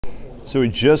So we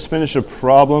just finished a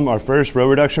problem, our first row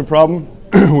reduction problem.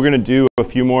 We're going to do a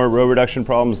few more row reduction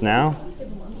problems now.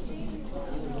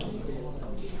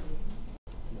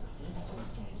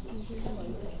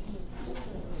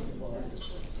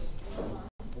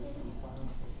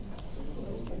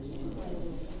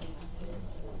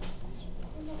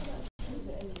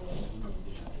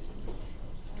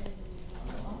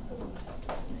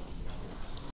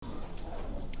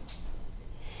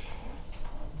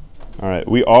 All right,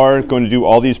 we are going to do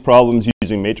all these problems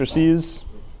using matrices.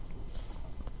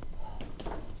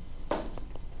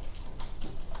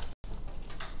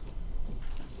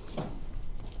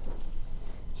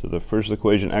 So the first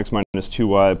equation, x minus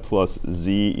 2y plus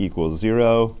z equals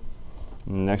 0.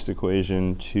 Next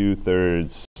equation,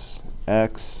 2/3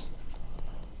 x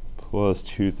plus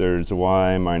 2/3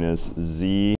 y minus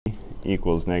z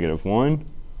equals -1.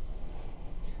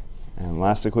 And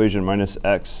last equation, minus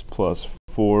x plus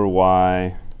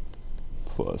 4y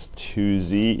plus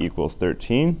 2z equals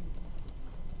 13.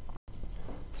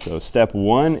 So step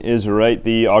 1 is write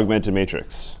the augmented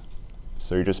matrix.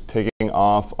 So you're just picking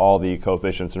off all the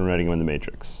coefficients and writing them in the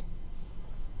matrix.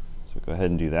 So go ahead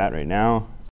and do that right now.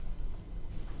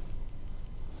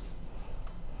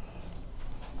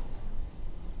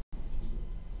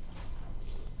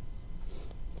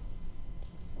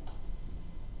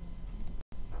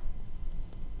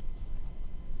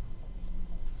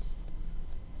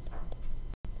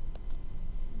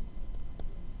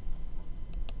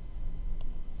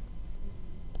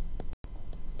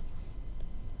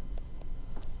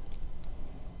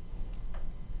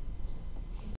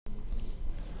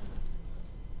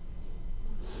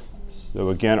 So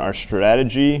again, our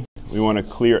strategy, we want to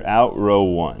clear out row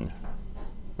 1,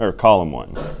 or column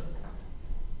 1.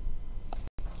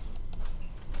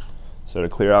 So to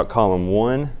clear out column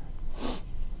 1,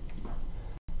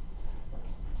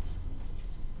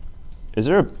 is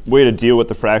there a way to deal with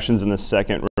the fractions in the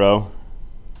second row?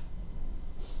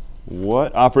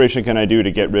 What operation can I do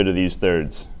to get rid of these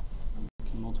thirds?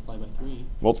 Multiply by 3.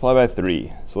 Multiply by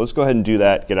 3. So let's go ahead and do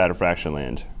that, get out of fraction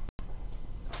land.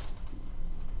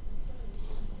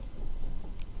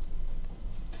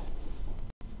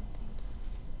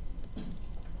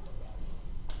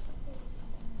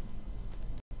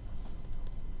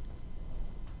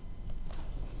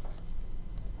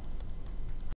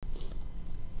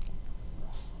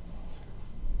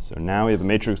 So now we have a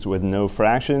matrix with no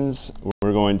fractions.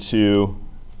 We're going to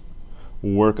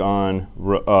work on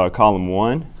column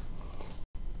 1.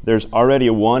 There's already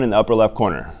a 1 in the upper left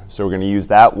corner. So we're going to use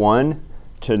that 1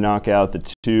 to knock out the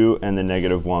 2 and the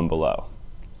 -1 below.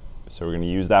 So we're going to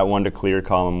use that 1 to clear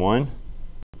column 1.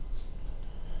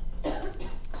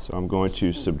 So I'm going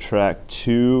to subtract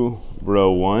 2 row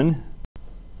 1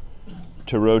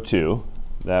 to row 2.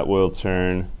 That will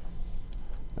turn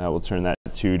that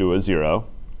 2 to a 0.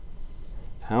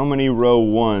 How many row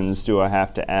 1s do I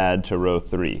have to add to row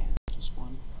 3? Just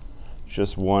 1.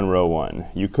 Just 1 row 1.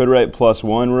 You could write plus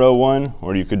 1 row 1,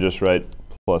 or you could just write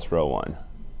plus row 1.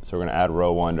 So we're going to add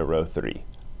row 1 to row 3.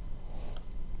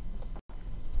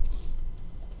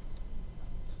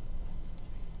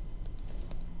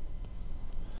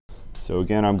 So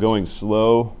again, I'm going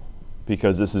slow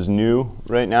because this is new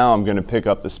right now. I'm going to pick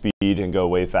up the speed and go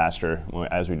way faster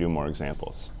as we do more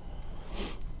examples.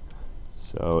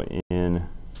 So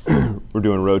we're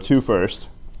doing row 2 first.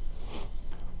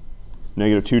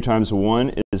 -2 times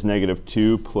 1 is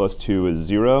 -2 plus 2 is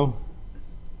 0.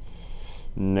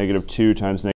 -2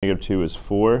 times -2 is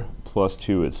 4 plus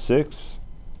 2 is 6.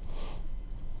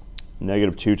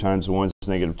 -2 times 1 is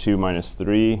 -2 minus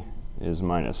 3 is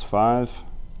 -5.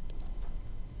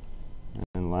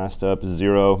 And last up,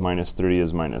 0 minus 3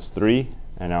 is -3.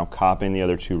 And now copying the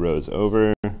other 2 rows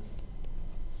over.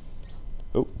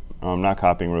 Oh, I'm not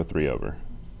copying row 3 over.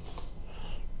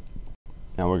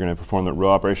 Now we're going to perform the row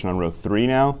operation on row 3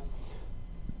 now.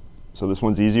 So this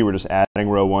one's easy. We're just adding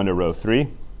row 1 to row 3.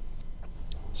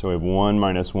 So we have 1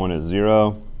 minus 1 is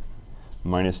 0.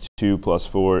 Minus 2 plus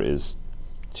 4 is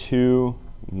 2.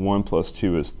 1 plus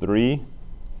 2 is 3.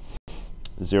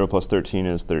 0 plus 13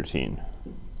 is 13.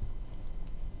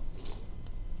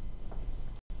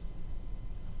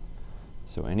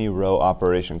 So any row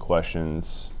operation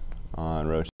questions on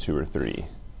row 2 or 3?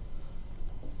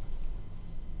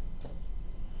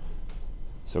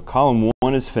 So column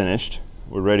 1 is finished.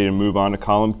 We're ready to move on to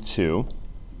column 2.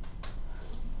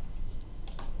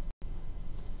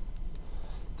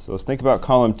 So let's think about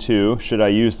column 2. Should I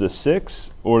use the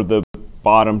 6 or the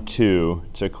bottom 2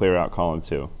 to clear out column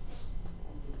 2?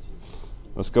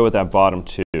 Let's go with that bottom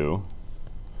 2.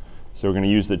 So we're going to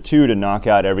use the 2 to knock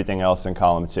out everything else in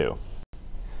column 2.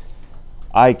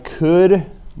 I could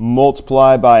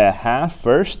multiply by a half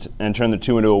first and turn the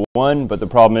 2 into a 1, but the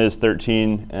problem is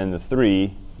 13 and the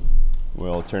 3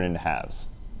 will turn into halves.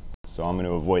 So I'm going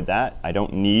to avoid that. I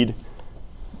don't need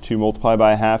to multiply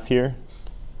by a half here.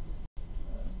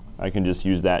 I can just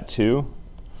use that 2.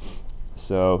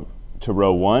 So to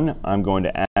row 1, I'm going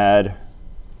to add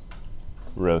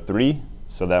row 3.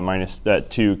 So that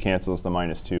 2 cancels the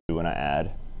minus 2 when I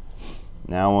add.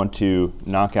 Now I want to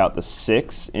knock out the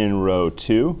 6 in row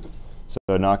 2.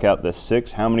 So knock out the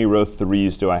 6. How many row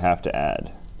 3s do I have to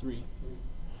add? 3.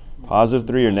 Positive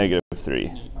 3 or negative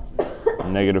 3?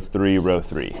 Negative 3 row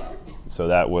 3. So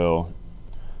that will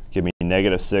give me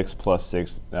negative 6 plus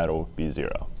 6. That'll be 0.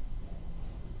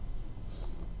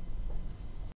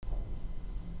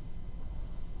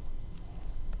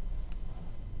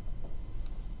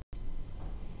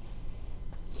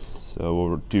 So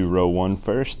we'll do row 1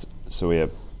 first. So we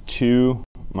have 2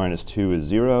 minus 2 is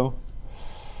 0.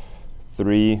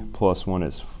 3 plus 1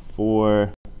 is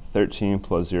 4. 13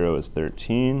 plus 0 is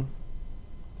 13.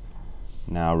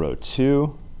 Now row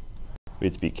 2. We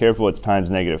have to be careful. It's times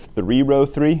negative 3 row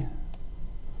 3.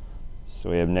 So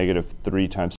we have negative 3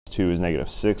 times 2 is negative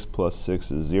 6 plus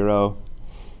 6 is 0.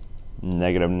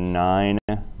 Negative 9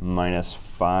 minus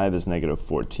 5 is negative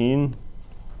 14.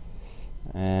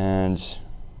 And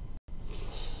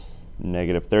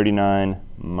negative 39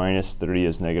 minus 3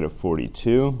 is negative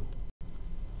 42.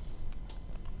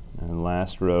 And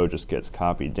last row just gets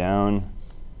copied down.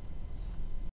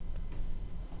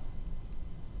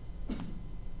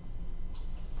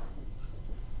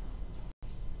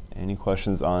 Any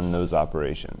questions on those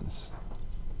operations?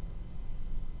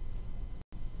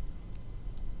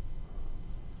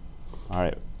 All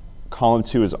right, column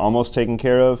 2 is almost taken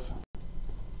care of.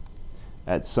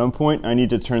 At some point, I need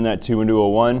to turn that 2 into a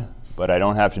 1, but I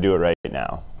don't have to do it right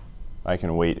now. I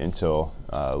can wait until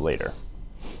later.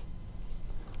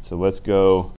 So let's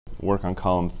go work on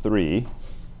column 3.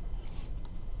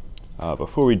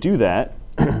 Before we do that,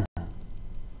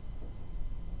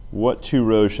 what 2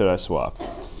 rows should I swap?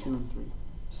 2 and 3.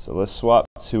 So let's swap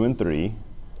 2 and 3.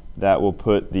 That will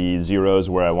put the zeros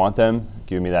where I want them,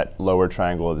 give me that lower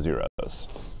triangle of zeros.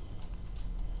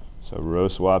 So row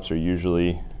swaps are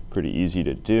usually pretty easy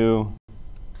to do.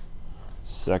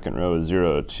 Second row is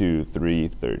 0, 2, 3,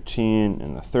 13.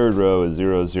 And the third row is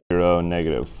 0, 0,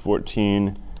 negative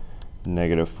 14,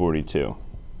 negative 42.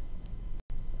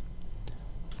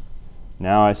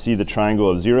 Now I see the triangle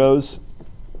of zeros.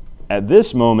 At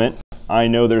this moment, I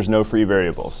know there's no free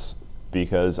variables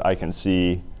because I can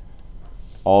see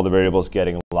all the variables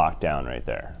getting locked down right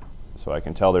there. So I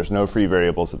can tell there's no free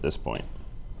variables at this point.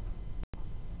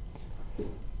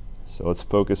 So let's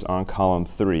focus on column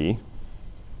 3.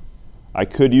 I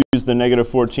could use the negative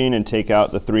 14 and take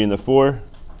out the 3 and the 4,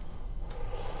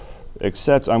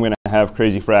 except I'm going to have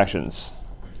crazy fractions.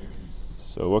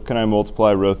 So what can I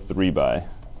multiply row 3 by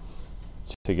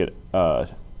to get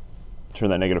turn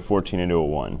that negative 14 into a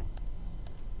 1?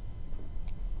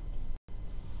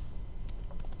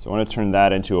 So I want to turn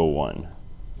that into a 1.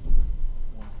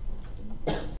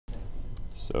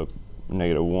 So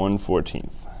negative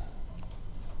 1/14.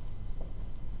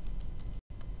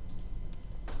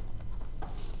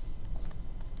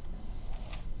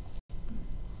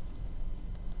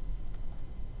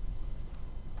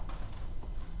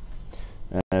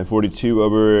 And 42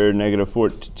 over negative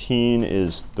 14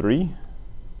 is 3.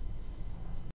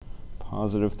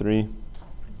 Positive 3.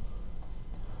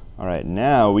 All right,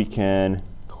 now we can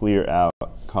clear out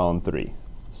column 3.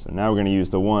 So now we're going to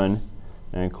use the 1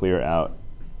 and clear out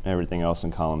everything else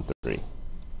in column 3.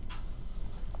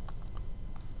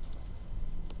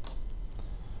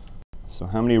 So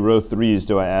how many row 3s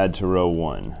do I add to row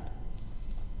 1?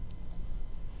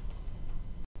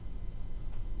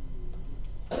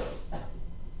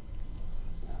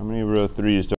 How many row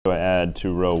 3s do I add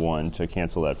to row 1 to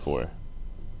cancel that 4?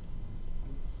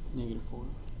 Negative 4.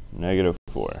 Negative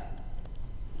 4.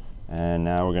 And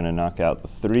now we're going to knock out the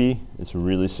 3. It's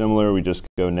really similar. We just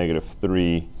go negative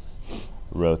 3,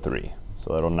 row 3.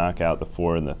 So that'll knock out the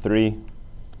 4 and the 3.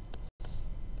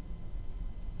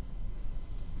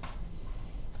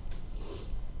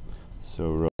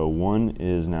 So row 1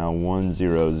 is now 1,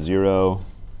 0, 0.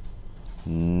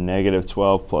 Negative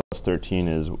 12 plus 13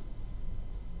 is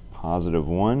positive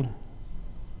 1.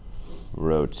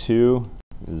 Row 2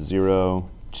 is 0,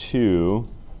 2,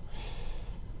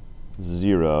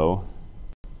 0.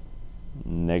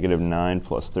 Negative 9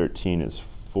 plus 13 is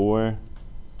 4.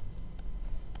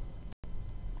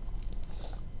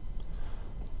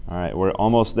 All right, we're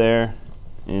almost there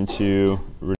into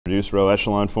reduced row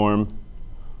echelon form.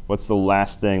 What's the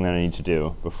last thing that I need to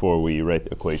do before we write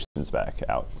the equations back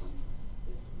out?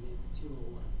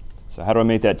 So how do I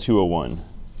make that 201?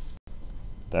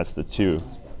 That's the 2.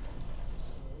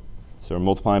 So we're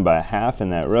multiplying by a half in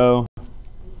that row,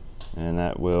 and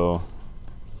that will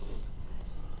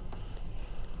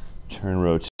turn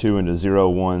row 2 into 0,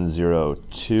 1, 0,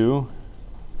 2.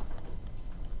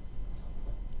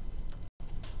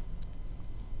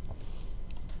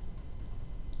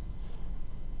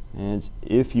 And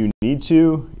if you need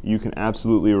to, you can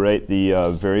absolutely write the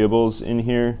variables in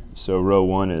here. So row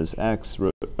 1 is x,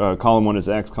 column 1 is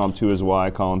x, column 2 is y,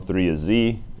 column 3 is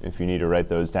z. If you need to write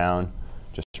those down,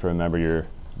 just remember your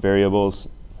variables.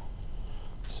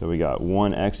 So we got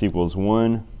 1x equals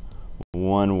 1,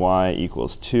 1y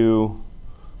equals 2,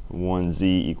 1z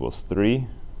equals 3.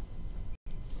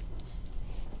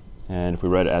 And if we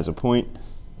write it as a point,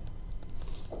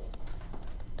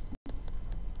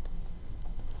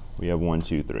 we have 1,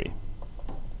 2, 3.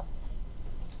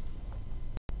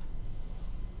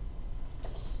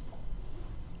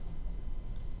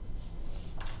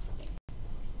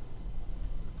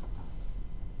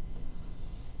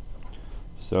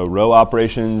 So row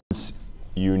operations,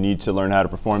 you need to learn how to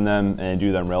perform them and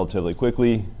do them relatively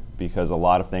quickly because a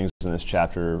lot of things in this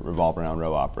chapter revolve around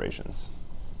row operations.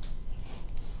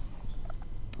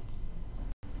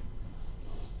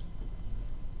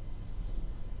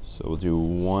 So we'll do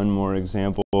one more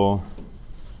example.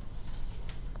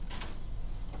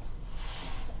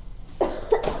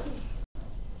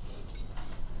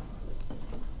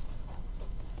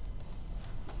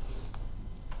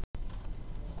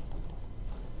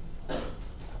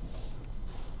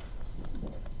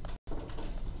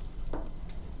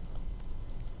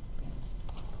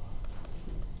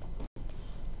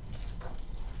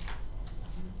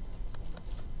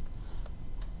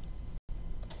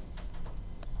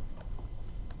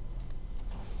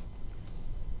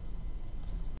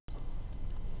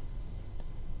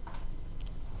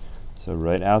 So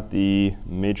write out the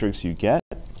matrix you get.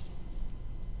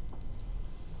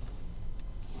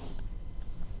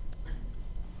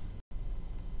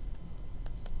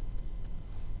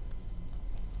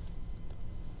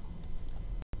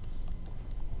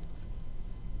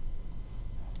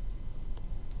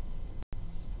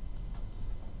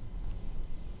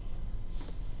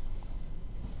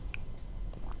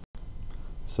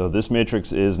 So this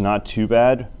matrix is not too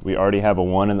bad. We already have a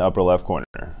 1 in the upper left corner.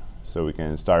 So we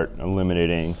can start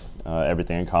eliminating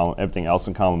everything else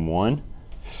in column 1.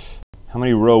 How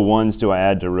many row 1s do I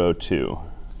add to row 2?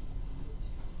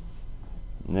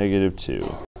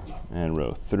 -2. And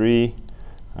row 3,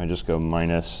 I just go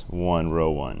 -1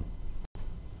 row 1.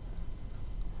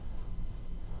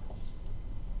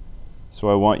 So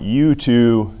I want you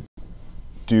to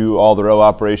do all the row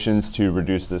operations to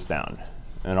reduce this down.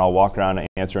 And I'll walk around and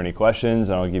answer any questions,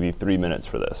 and I'll give you 3 minutes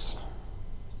for this.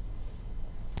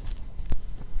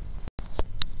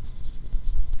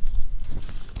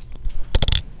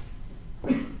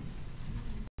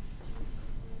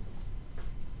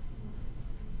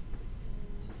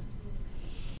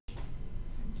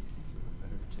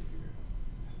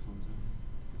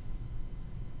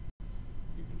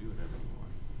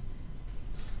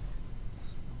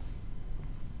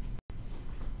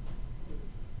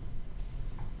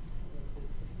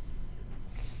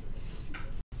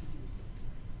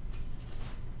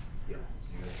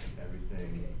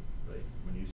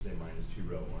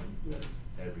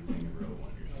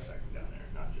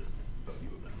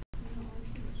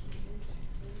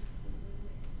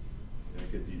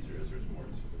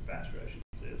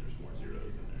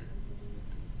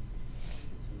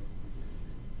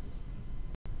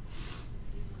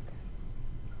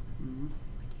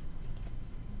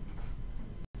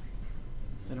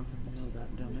 I don't have to know that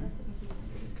down there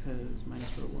because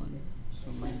minus row 1.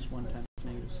 So -1 times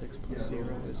 -6 plus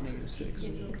 0 is -6.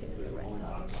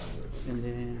 And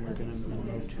then we're going to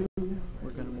row 2.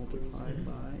 We're going to multiply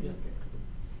by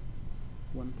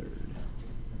 1/3,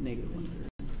 -1/3.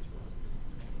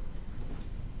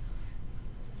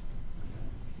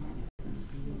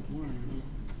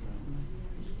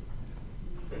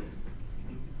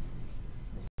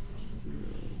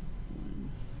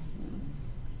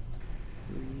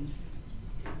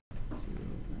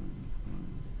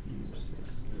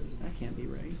 Can't be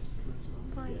right.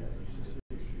 Fine.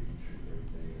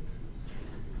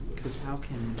 Because how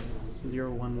can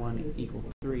 0, 1, 1 equal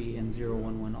 3 and 0,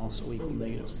 1, 1 also equal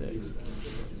 -6?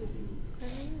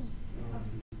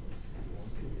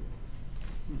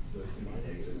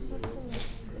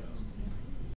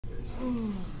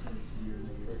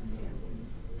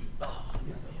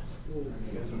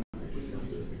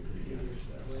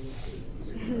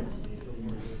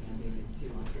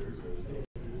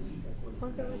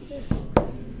 Okay, what's this?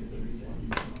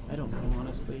 I don't know, honestly.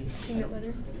 honestly. Peanut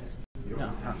butter? No,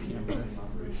 not peanut butter.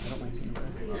 I don't like peanut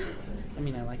butter. I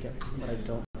mean, I like it, but I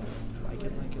don't like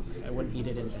it. I wouldn't eat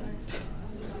it in bed.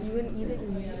 You wouldn't eat it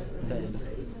in Bed.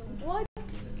 what?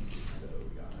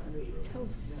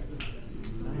 Toast.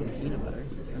 It's not on peanut butter.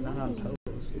 Or not on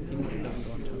toast. Peanut butter doesn't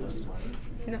go on toast.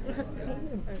 No, not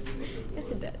peanut butter.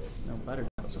 Yes, it does. No, butter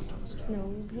goes on toast.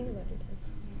 No, peanut butter does.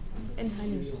 And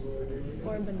honey.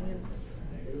 Or bananas.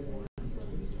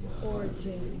 Or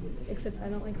jam. Except I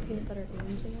don't like peanut butter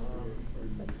and jam.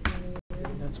 That's kind of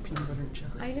weird. That's peanut butter and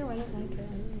jelly. I know, I don't like it. I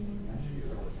don't know.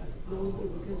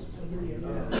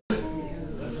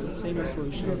 Same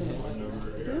resolution as his.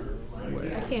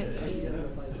 I can't see it.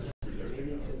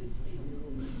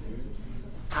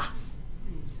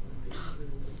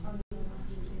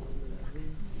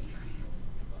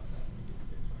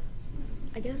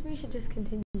 I guess we should just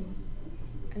continue, and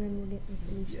then we'll get the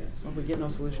solution. Well, we get no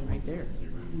solution right there.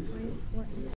 What?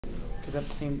 Because at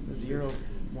the same 0,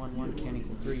 1, 1 can't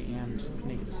equal 3 and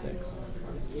 -6.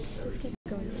 Just keep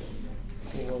going.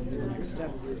 Well, what will be the next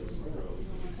step?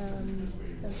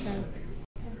 Subtract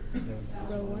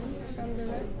row 1 from the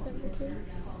rest of the 2.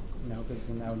 No, because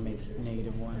then that would make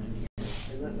 -1 in here.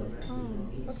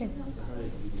 Oh, okay.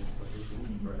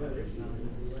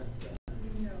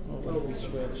 Well, what if we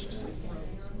switched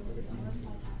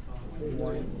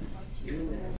 1?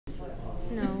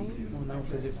 No. Well, no,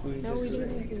 because if we No, we just...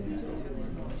 didn't do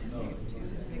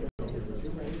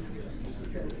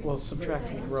Well,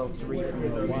 subtract row 3 from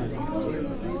row 1.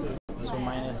 So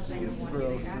minus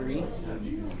row 3,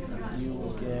 you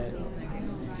will get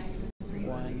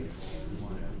 1,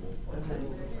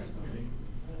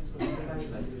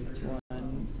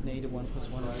 -1 plus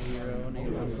 1 is 0,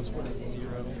 -1 plus 1 is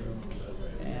 0,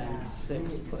 and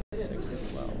 6 plus 6 is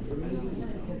 12.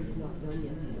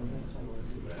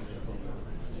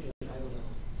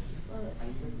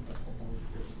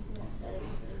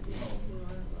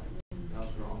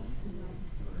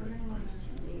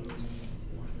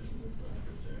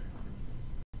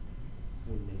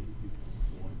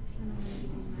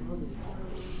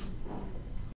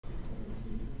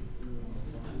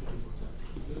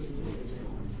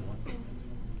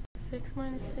 Six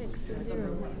minus 6 is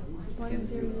 0. 1,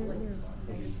 0, 0, 0.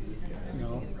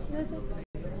 No, That's it.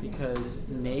 because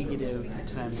negative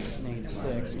times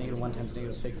 -6, -1 times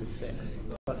 -6 is 6,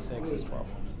 plus 6 is 12.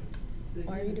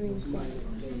 Why are you doing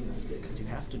plus? Because you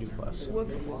have to do plus.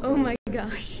 Whoops. Oh my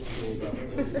gosh.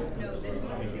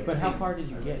 But how far did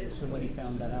you get to when you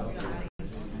found that out?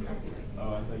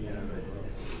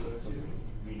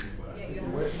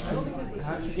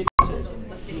 How did you get to?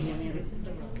 Can you hear me?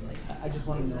 I just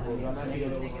want to know how you got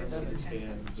 -7.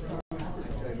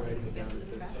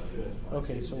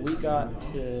 Okay, so we got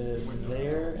to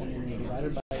there and then we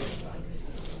divided by.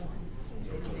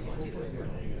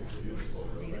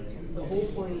 The whole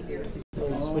point is to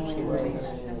Switch the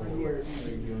rows.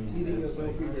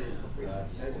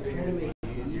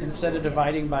 Instead of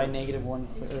dividing by -1/3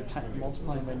 or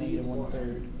multiplying by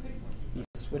 -1/3, you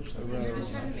switch the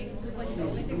rows.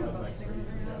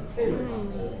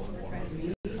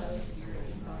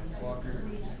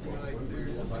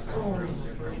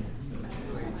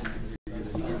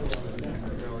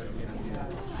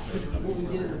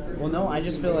 Well, no, I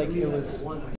just feel like it was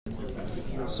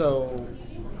so.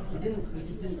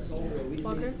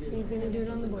 Walker, he's going to do it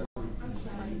on the board.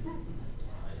 It's fine.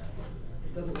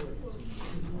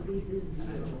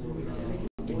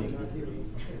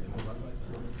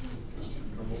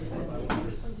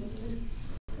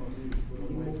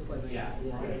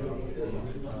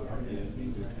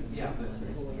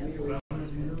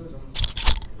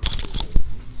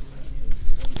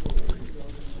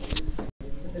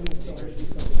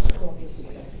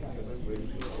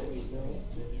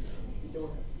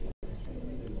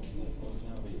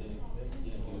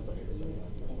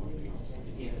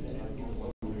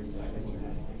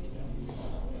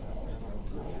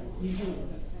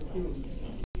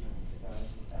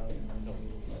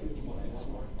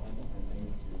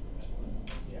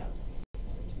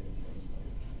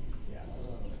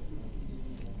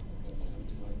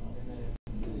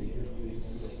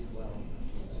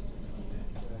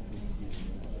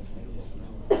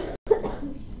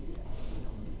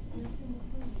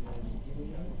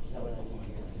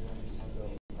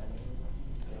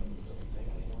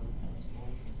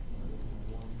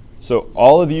 So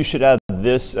all of you should have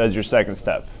this as your second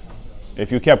step. If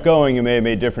you kept going, you may have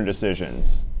made different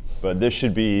decisions, but this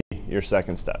should be your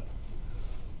second step.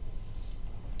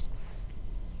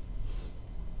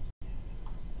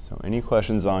 So any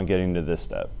questions on getting to this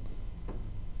step?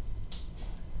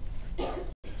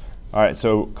 All right,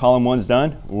 so column 1's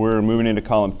done. We're moving into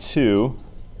column 2.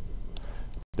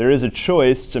 there is a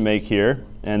choice to make here,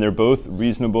 and they're both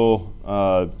reasonable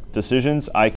decisions.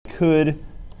 I could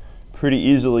pretty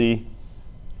easily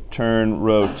turn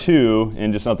row 2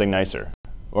 into something nicer.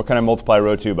 What can I multiply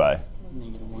row 2 by?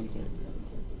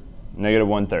 Negative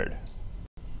 1/3.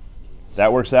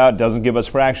 That works out, doesn't give us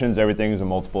fractions, everything is a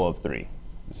multiple of 3.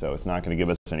 So it's not going to give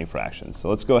us any fractions. So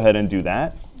let's go ahead and do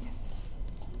that.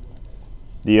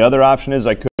 The other option is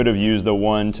I could have used the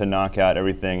 1 to knock out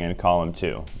everything in column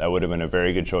 2. That would have been a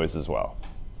very good choice as well.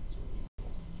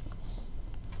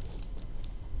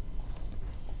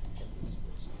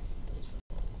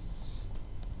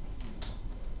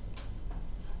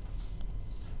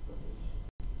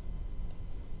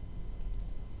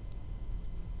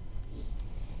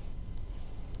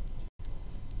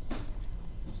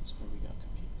 This is where we got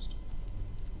confused.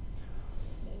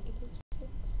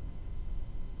 -6.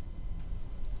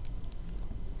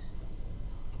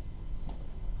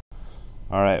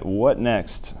 All right, what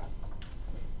next?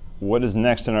 What is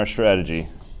next in our strategy?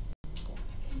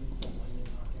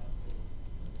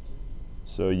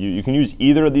 So you can use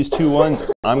either of these two ones.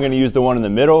 I'm going to use the one in the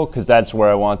middle because that's where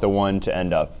I want the one to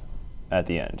end up at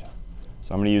the end.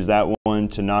 So I'm going to use that one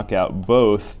to knock out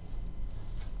both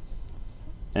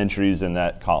entries in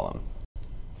that column.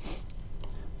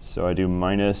 So I do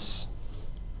minus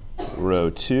row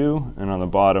 2, and on the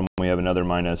bottom we have another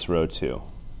minus row 2.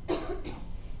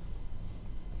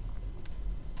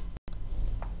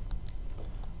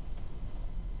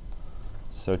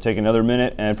 So take another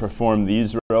minute and perform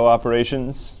these row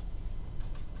operations.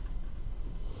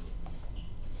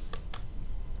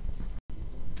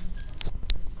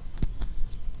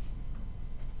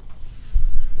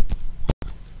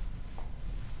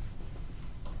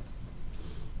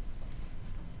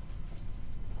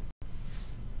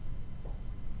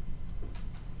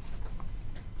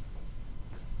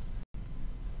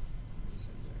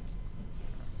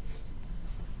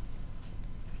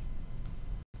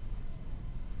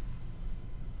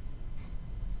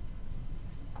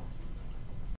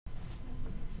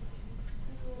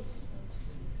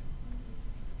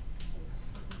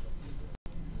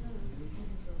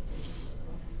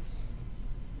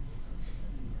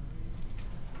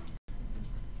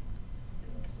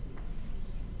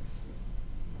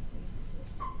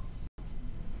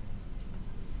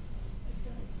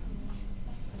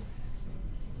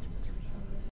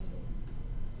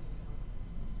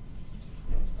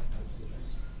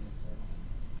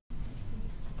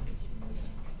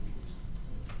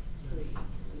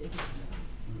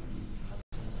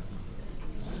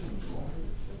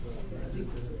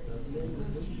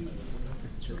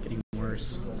 This is just getting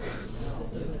worse.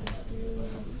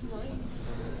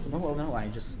 Well, no,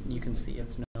 you can see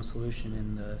it's no solution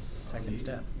in the second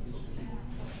step.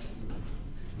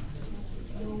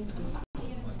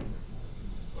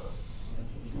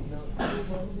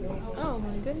 Oh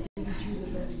my goodness.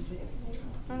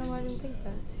 I don't know why I didn't think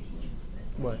that.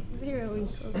 What? 0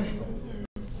 equals 0.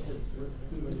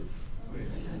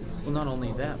 Well, not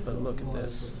only that, but look at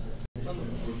this.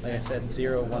 Like I said,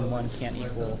 0, 1, 1 can't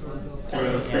equal 3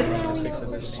 and negative 6 at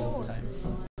the same time.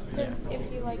 Because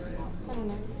if you like, I don't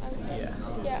know. I was,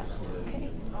 yeah. Okay.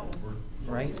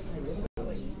 Right?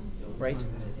 Right?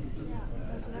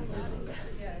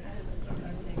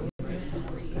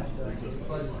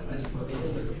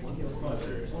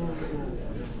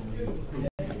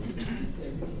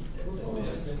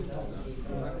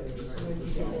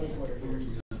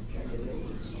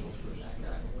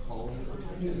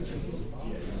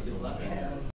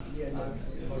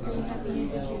 Are you happy you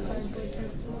did your cardboard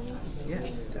testimony?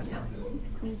 Yes, definitely.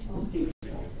 Me too.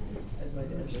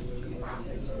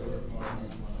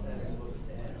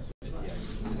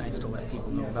 It's nice to let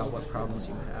people know about what problems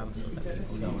you have so that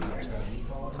people know how to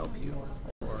help you.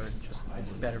 Or just,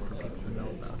 it's better for people to know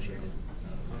about you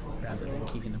rather than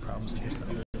keeping the problems to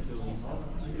yourself.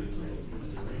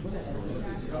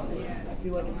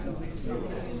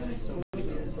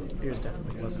 Yours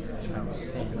definitely wasn't really about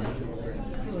sin,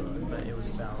 but it was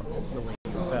about the way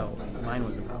you felt. Mine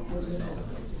was about sin.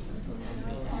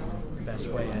 The best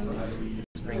way, I think,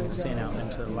 is bring sin out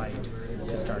into the light,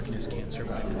 because darkness can't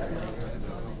survive in the light.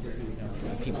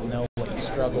 People know what you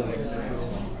struggle with.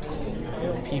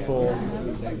 People...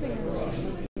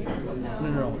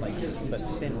 No, but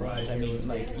sin-wise, I mean,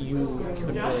 you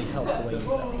couldn't really help the way you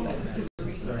felt in that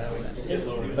sense.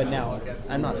 But now,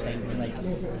 I'm not saying,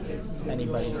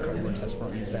 anybody's cardboard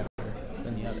testimony is better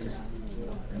than the others.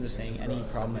 I'm just saying any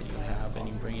problem that you have and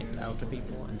you bring it out to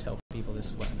people and tell people this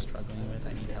is what I'm struggling with,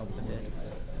 I need help with it.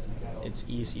 It's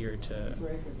easier to...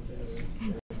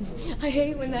 I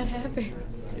hate when that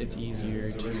happens. It's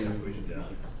easier to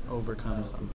overcome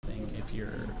something if if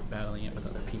you're battling it with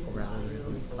other people rather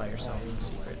than by yourself in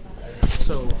secret.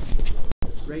 So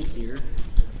right here,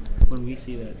 when we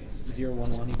see that 0,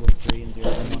 1, 1 equals 3 and 0,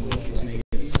 1, 1 equals negative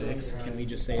 6, can we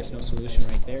just say it's no solution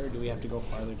right there, or do we have to go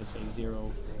farther to say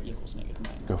 0 equals negative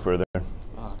 9? Go further.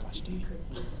 Oh, gosh, dang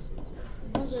it.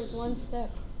 Oh, there's one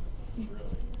step.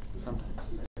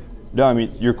 Sometimes. No, I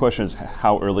mean, your question is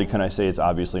how early can I say it's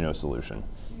obviously no solution?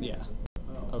 Yeah.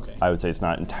 Okay. I would say it's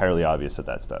not entirely obvious at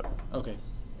that step. Okay.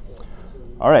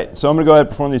 All right, so I'm going to go ahead and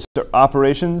perform these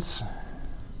operations.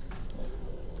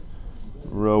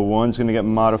 Row 1 is going to get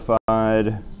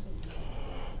modified.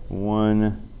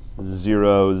 1,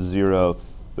 0, 0,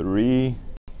 3.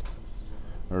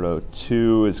 Row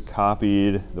 2 is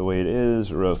copied the way it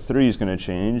is. Row 3 is going to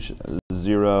change.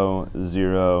 0,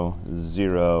 0,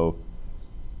 0,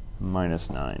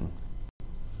 minus 9.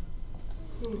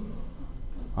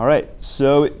 All right,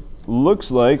 so it looks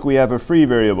like we have a free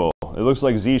variable. It looks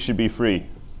like z should be free.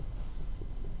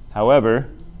 However,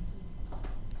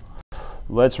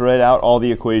 let's write out all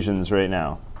the equations right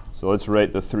now. So let's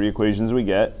write the 3 equations we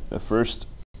get. The first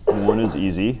one is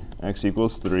easy, x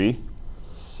equals 3.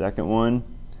 Second one,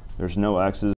 there's no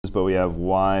x's, but we have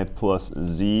y plus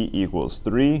z equals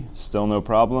 3. Still no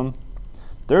problem.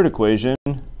 Third equation,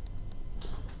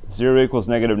 0 equals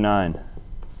negative 9.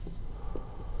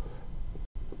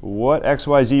 What x,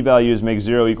 y, z values make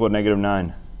 0 equal negative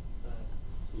 9?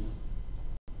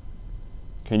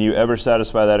 Can you ever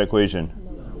satisfy that equation?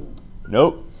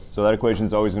 Nope. So that equation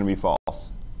is always going to be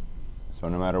false. So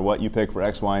no matter what you pick for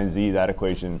x, y, and z, that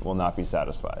equation will not be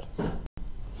satisfied.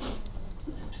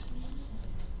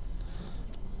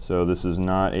 So this is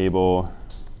not able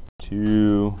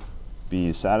to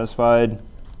be satisfied.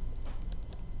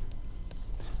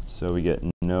 So we get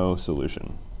no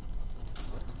solution.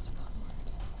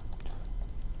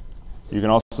 You can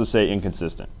also say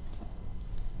inconsistent.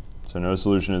 So no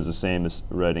solution is the same as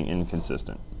writing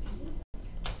inconsistent.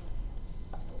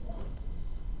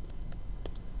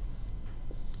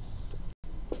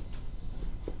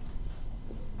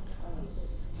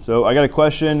 So I got a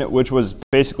question which was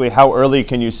basically how early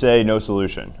can you say no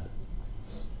solution?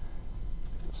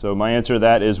 So my answer to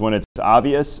that is when it's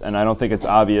obvious, and I don't think it's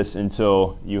obvious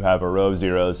until you have a row of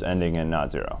zeros ending in not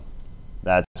 0.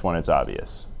 That's when it's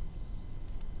obvious.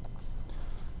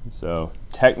 So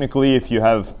technically, if you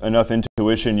have enough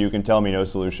intuition, you can tell me no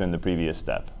solution in the previous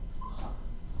step.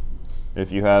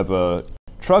 If you have a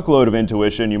truckload of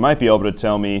intuition, you might be able to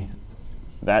tell me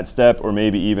that step or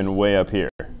maybe even way up here.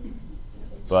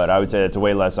 But I would say it's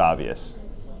way less obvious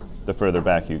the further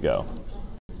back you go.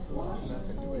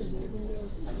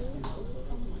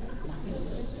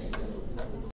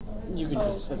 You can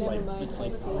just, it's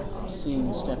like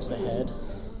seeing steps ahead.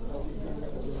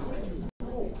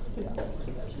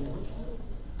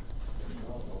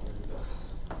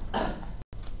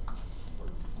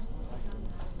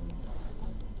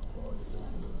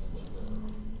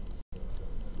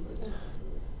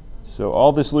 So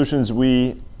all the solutions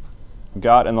we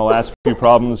got in the last few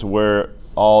problems were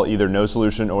all either no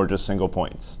solution or just single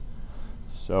points.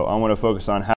 So I want to focus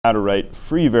on how to write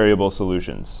free variable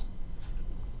solutions.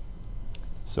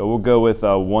 So we'll go with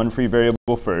one free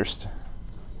variable first.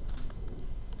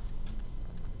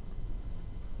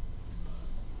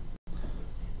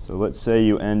 So let's say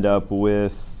you end up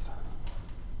with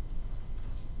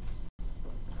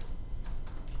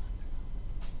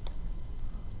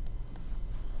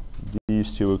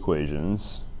these 2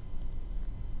 equations.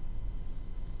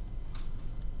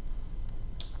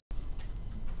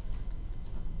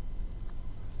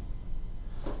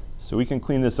 So we can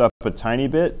clean this up a tiny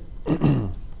bit.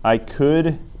 I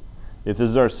could, if this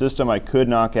is our system, I could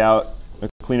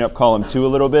clean up column 2 a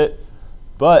little bit.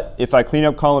 But if I clean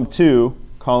up column 2,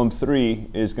 column 3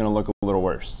 is going to look a little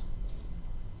worse.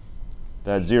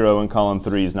 That 0 in column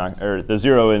 3 is not, or the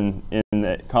 0 in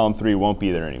column 3 won't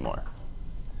be there anymore.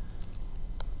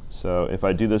 So if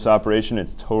I do this operation,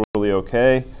 it's totally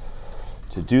okay.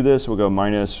 To do this, we'll go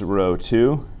minus row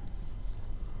 2.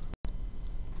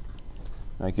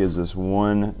 That gives us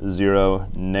 1, 0,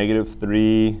 negative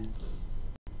 3,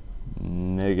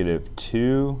 negative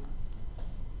 2.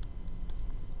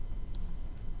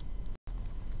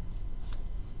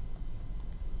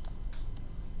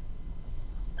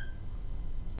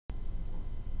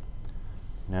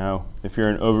 Now, if you're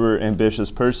an over-ambitious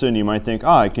person, you might think,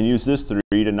 I can use this 3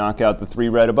 to knock out the 3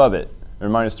 right above it, or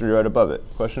minus 3 right above it.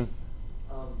 Question?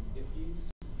 If you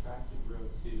subtracted row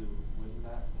 2, wouldn't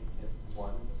that make it 1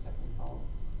 in the second column?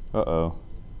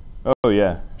 Uh-oh. Oh,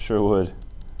 yeah, sure would.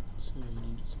 So you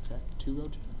need to subtract 2 row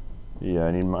 2? Yeah,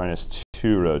 I need minus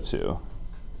 2 row 2.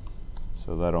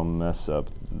 So that'll mess up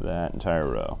that entire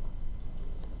row.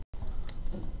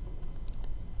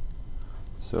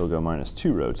 So we'll go minus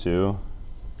 2 row 2.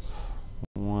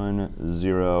 1,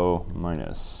 0,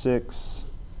 minus 6.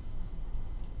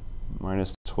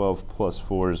 Minus 12 plus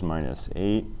 4 is minus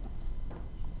 8.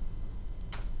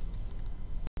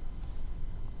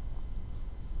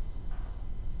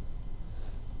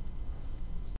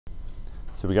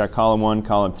 So we got column 1,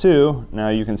 column 2. Now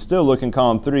you can still look in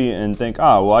column 3 and think,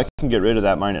 oh, well, I can get rid of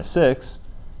that minus 6.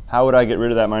 How would I get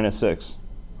rid of that minus 6?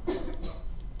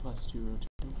 Plus 2 row 2.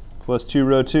 Plus 2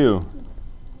 row 2.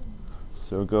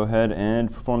 So go ahead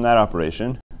and perform that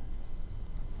operation.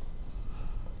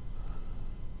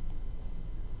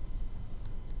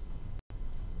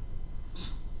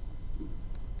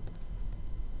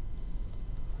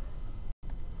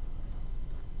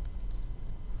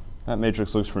 That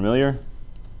matrix looks familiar.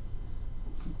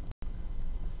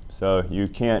 So you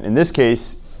can't, in this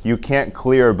case, you can't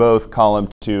clear both column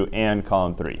 2 and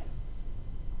column 3.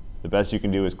 The best you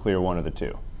can do is clear one of the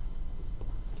two.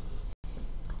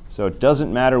 So it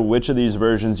doesn't matter which of these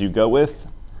versions you go with.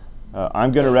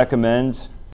 I'm going to recommend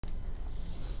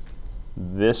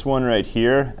this one right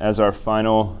here as our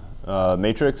final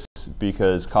matrix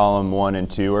because column 1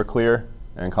 and 2 are clear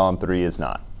and column 3 is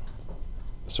not.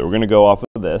 So we're going to go off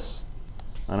of this.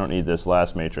 I don't need this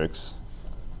last matrix.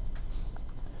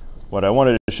 What I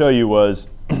wanted to show you was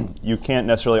you can't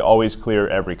necessarily always clear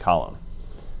every column.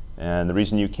 And the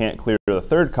reason you can't clear the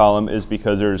third column is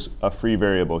because there's a free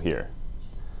variable here.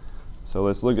 So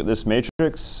let's look at this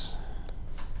matrix.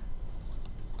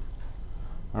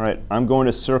 All right, I'm going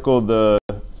to circle the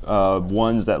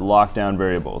ones that lock down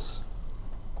variables.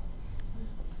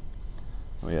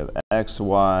 We have x,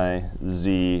 y,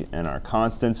 z, and our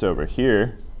constants over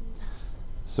here.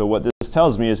 So what this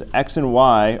tells me is x and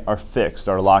y are fixed,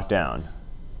 are locked down.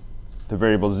 The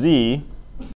variable z,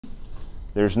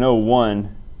 there's no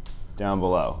 1 down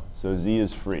below. So z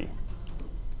is free.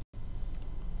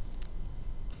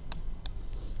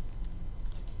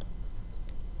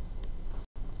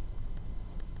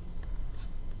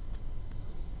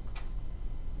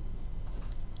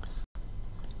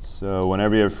 So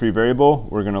whenever you have a free variable,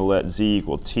 we're going to let z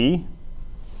equal t.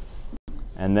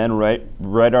 And then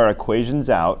write our equations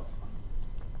out.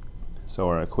 So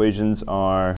our equations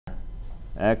are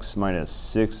x minus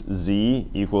 6z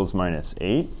equals minus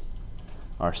 8.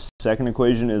 Our second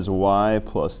equation is y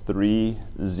plus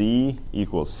 3z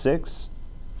equals 6.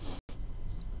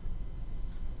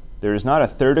 There is not a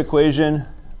third equation,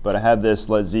 but I have this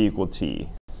let z equal t.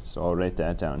 So I'll write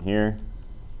that down here.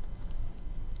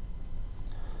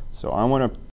 So I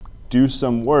want to do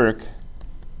some work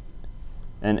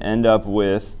and end up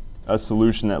with a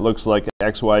solution that looks like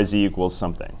x, y, z equals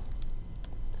something.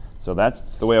 So that's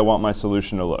the way I want my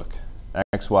solution to look.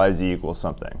 X, y, z equals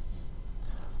something.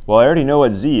 Well, I already know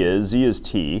what z is. Z is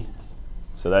t.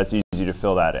 So that's easy to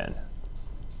fill that in.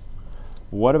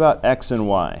 What about x and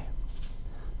y?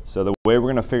 So the way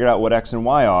we're going to figure out what x and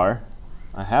y are,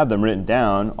 I have them written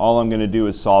down. All I'm going to do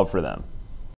is solve for them.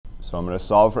 So I'm going to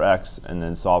solve for x and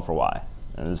then solve for y.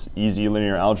 And this is easy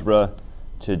linear algebra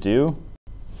to do.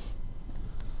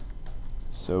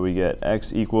 So we get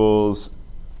x equals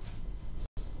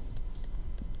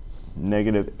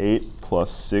negative 8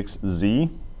 plus 6z.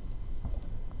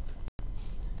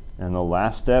 And the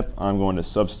last step, I'm going to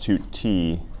substitute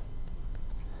t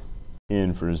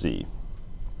in for z.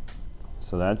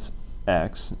 So that's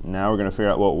x. Now we're going to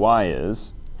figure out what y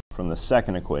is from the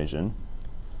second equation.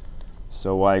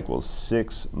 So y equals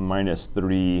 6 minus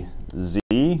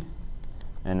 3z.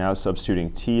 And now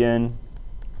substituting t in,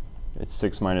 it's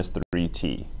 6 minus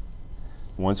 3t.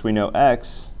 Once we know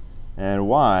x and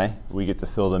y, we get to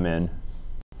fill them in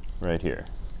right here.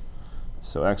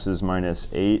 So x is minus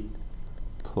 8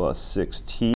 plus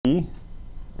 6t,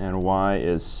 and y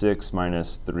is 6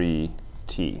 minus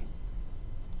 3t.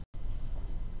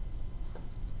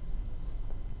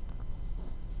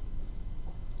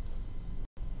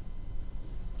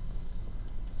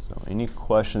 So any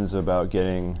questions about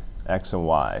getting x and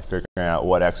y, figuring out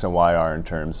what x and y are in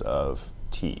terms of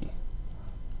t?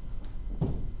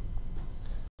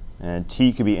 And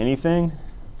t could be anything.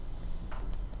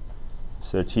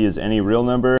 So t is any real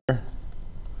number.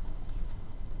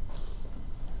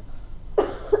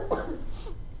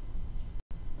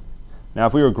 Now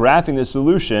if we were graphing the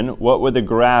solution, what would the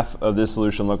graph of this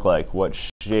solution look like? What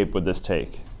shape would this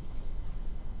take?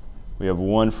 We have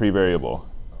one free variable.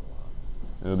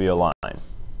 It would be a line.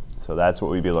 So that's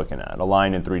what we'd be looking at, a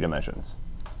line in 3 dimensions.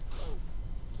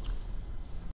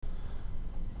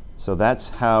 So that's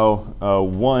how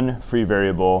one free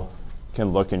variable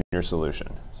can look in your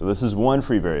solution. So this is one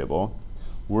free variable.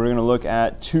 We're going to look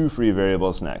at 2 free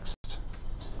variables next.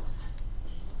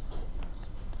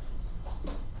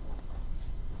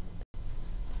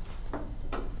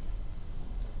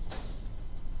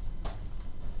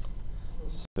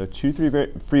 So two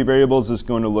free variables is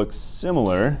going to look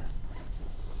similar.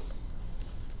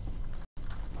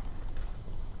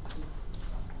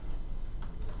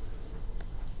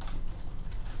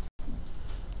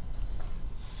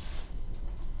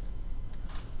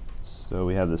 So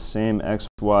we have the same x,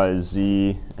 y,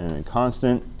 z, and a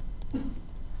constant.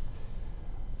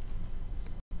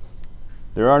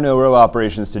 There are no row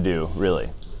operations to do,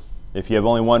 really. If you have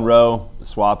only one row, the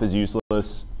swap is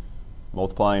useless.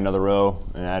 Multiplying another row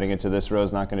and adding it to this row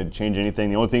is not going to change anything.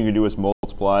 The only thing you can do is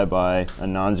multiply by a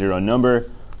non-zero number,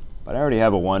 but I already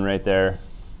have a 1 right there,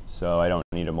 so I don't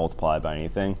need to multiply by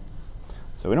anything.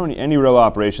 So we don't need any row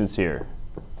operations here.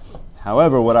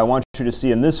 However, what I want you to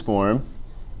see in this form,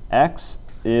 x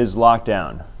is locked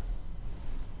down,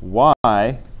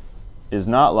 y is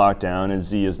not locked down, and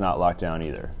z is not locked down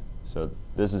either. So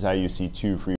this is how you see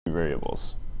two free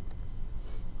variables.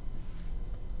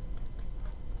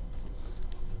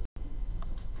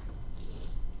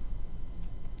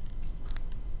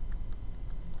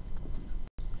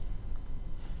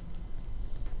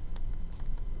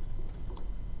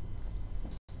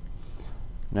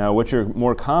 Now, what you're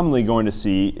more commonly going to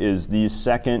see is the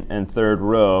second and third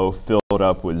row filled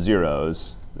up with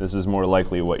zeros. This is more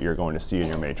likely what you're going to see in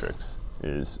your matrix,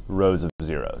 is rows of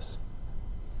zeros.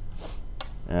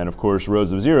 And of course,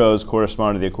 rows of zeros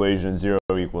correspond to the equation 0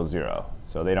 equals 0.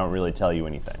 So they don't really tell you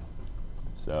anything.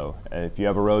 So if you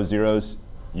have a row of zeros,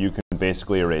 you can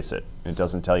basically erase it. It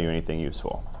doesn't tell you anything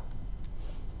useful.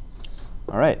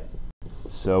 All right.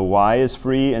 So y is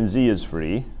free and z is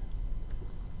free.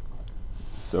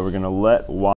 So we're going to let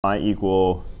y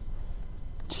equal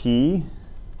t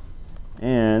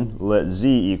and let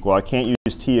z equal, I can't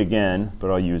use t again, but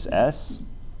I'll use s.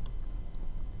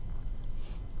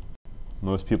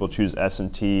 Most people choose s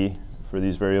and t for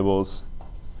these variables.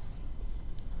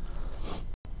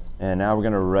 And now we're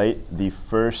going to write the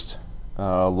first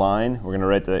line. We're going to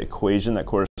write the equation that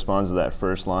corresponds to that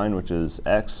first line, which is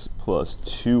x plus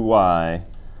 2y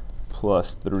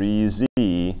plus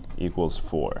 3z equals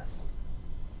 4.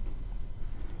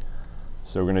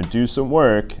 So we're going to do some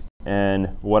work,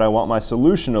 and what I want my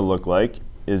solution to look like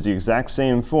is the exact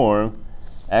same form,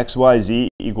 x, y, z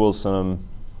equals some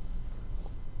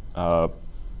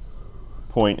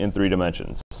point in 3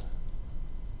 dimensions.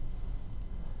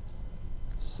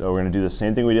 So we're going to do the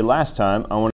same thing we did last time.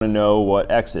 I want to know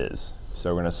what x is.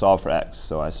 So we're going to solve for x.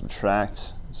 So I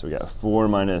subtract, so we got 4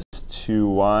 minus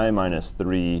 2y minus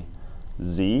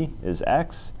 3z is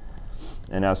x.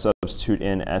 And now substitute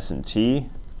in s and t.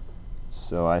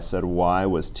 So I said y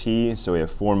was t, so we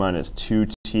have 4 minus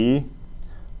 2t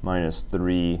minus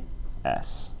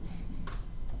 3s.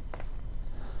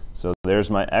 So there's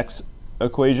my x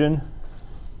equation.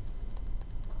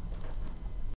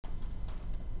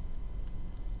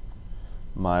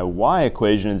 My y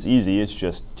equation is easy, it's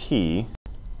just t.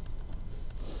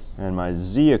 And my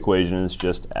z equation is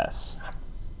just s.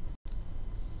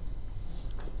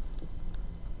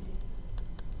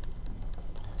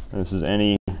 And this is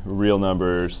any real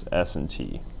numbers, s and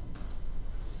t.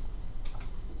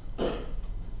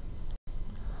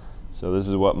 So this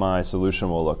is what my solution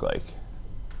will look like.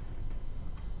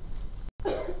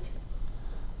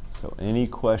 So any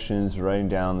questions writing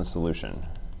down the solution?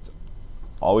 It's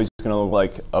always going to look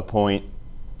like a point,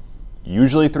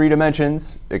 usually 3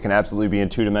 dimensions. It can absolutely be in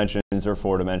 2 dimensions or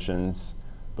 4 dimensions,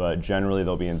 but generally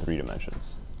they'll be in 3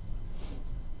 dimensions.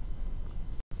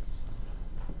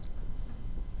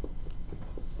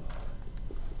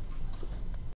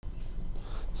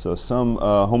 So some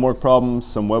homework problems,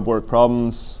 some web work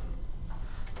problems.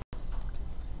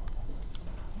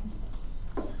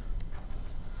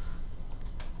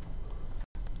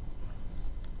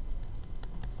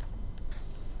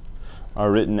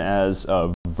 Are written as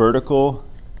vertical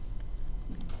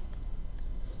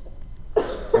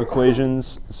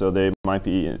equations. So they might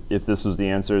be, if this was the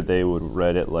answer, they would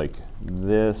write it like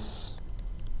this.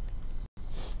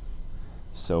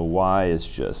 So y is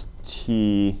just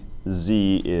t,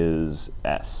 z is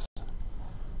s.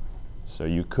 So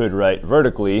you could write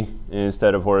vertically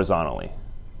instead of horizontally.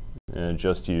 And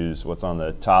just use what's on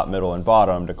the top, middle, and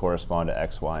bottom to correspond to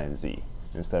x, y, and z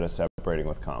instead of separating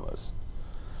with commas.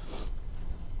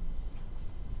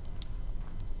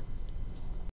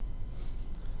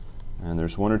 And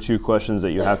there's 1 or 2 questions that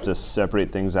you have to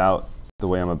separate things out the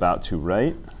way I'm about to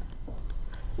write.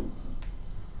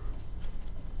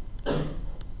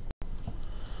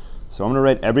 So I'm going to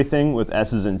write everything with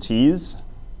s's and t's.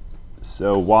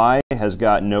 So y has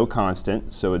got no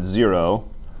constant, so it's 0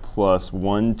 plus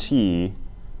 1t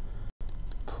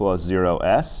plus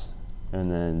 0s.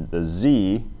 And then the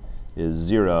z is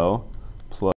 0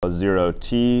 plus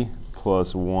 0t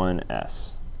plus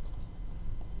 1s.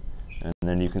 And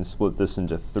then you can split this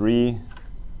into 3.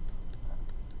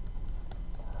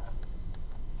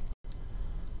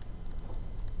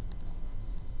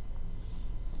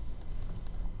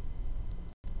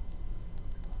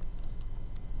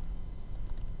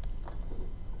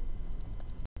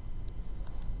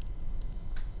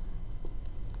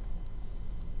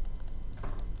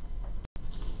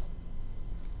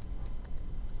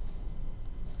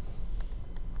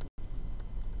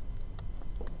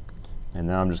 And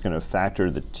now I'm just going to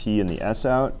factor the t and the s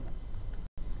out.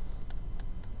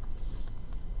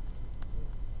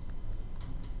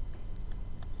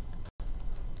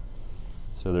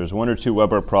 So there's 1 or 2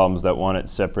 Weber problems that want it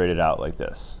separated out like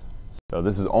this. So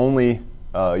this is only,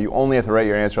 you only have to write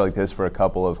your answer like this for a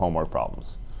couple of homework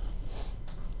problems.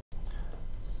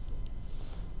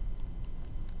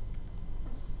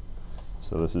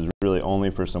 So this is really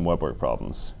only for some web work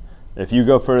problems. If you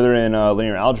go further in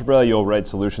linear algebra, you'll write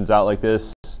solutions out like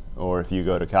this, or if you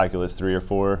go to calculus 3 or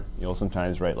 4, you'll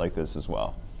sometimes write like this as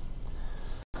well.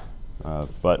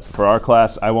 But for our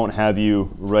class, I won't have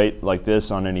you write like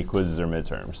this on any quizzes or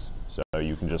midterms. So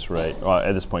you can just write,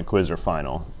 at this point, quiz or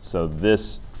final. So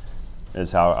this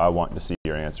is how I want to see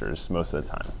your answers most of the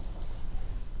time.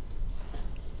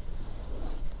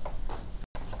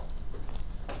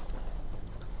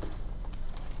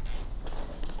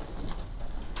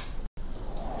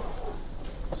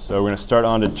 So we're going to start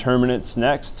on determinants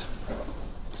next.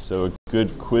 So a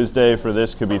good quiz day for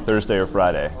this could be Thursday or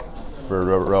Friday for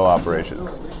row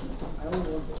operations.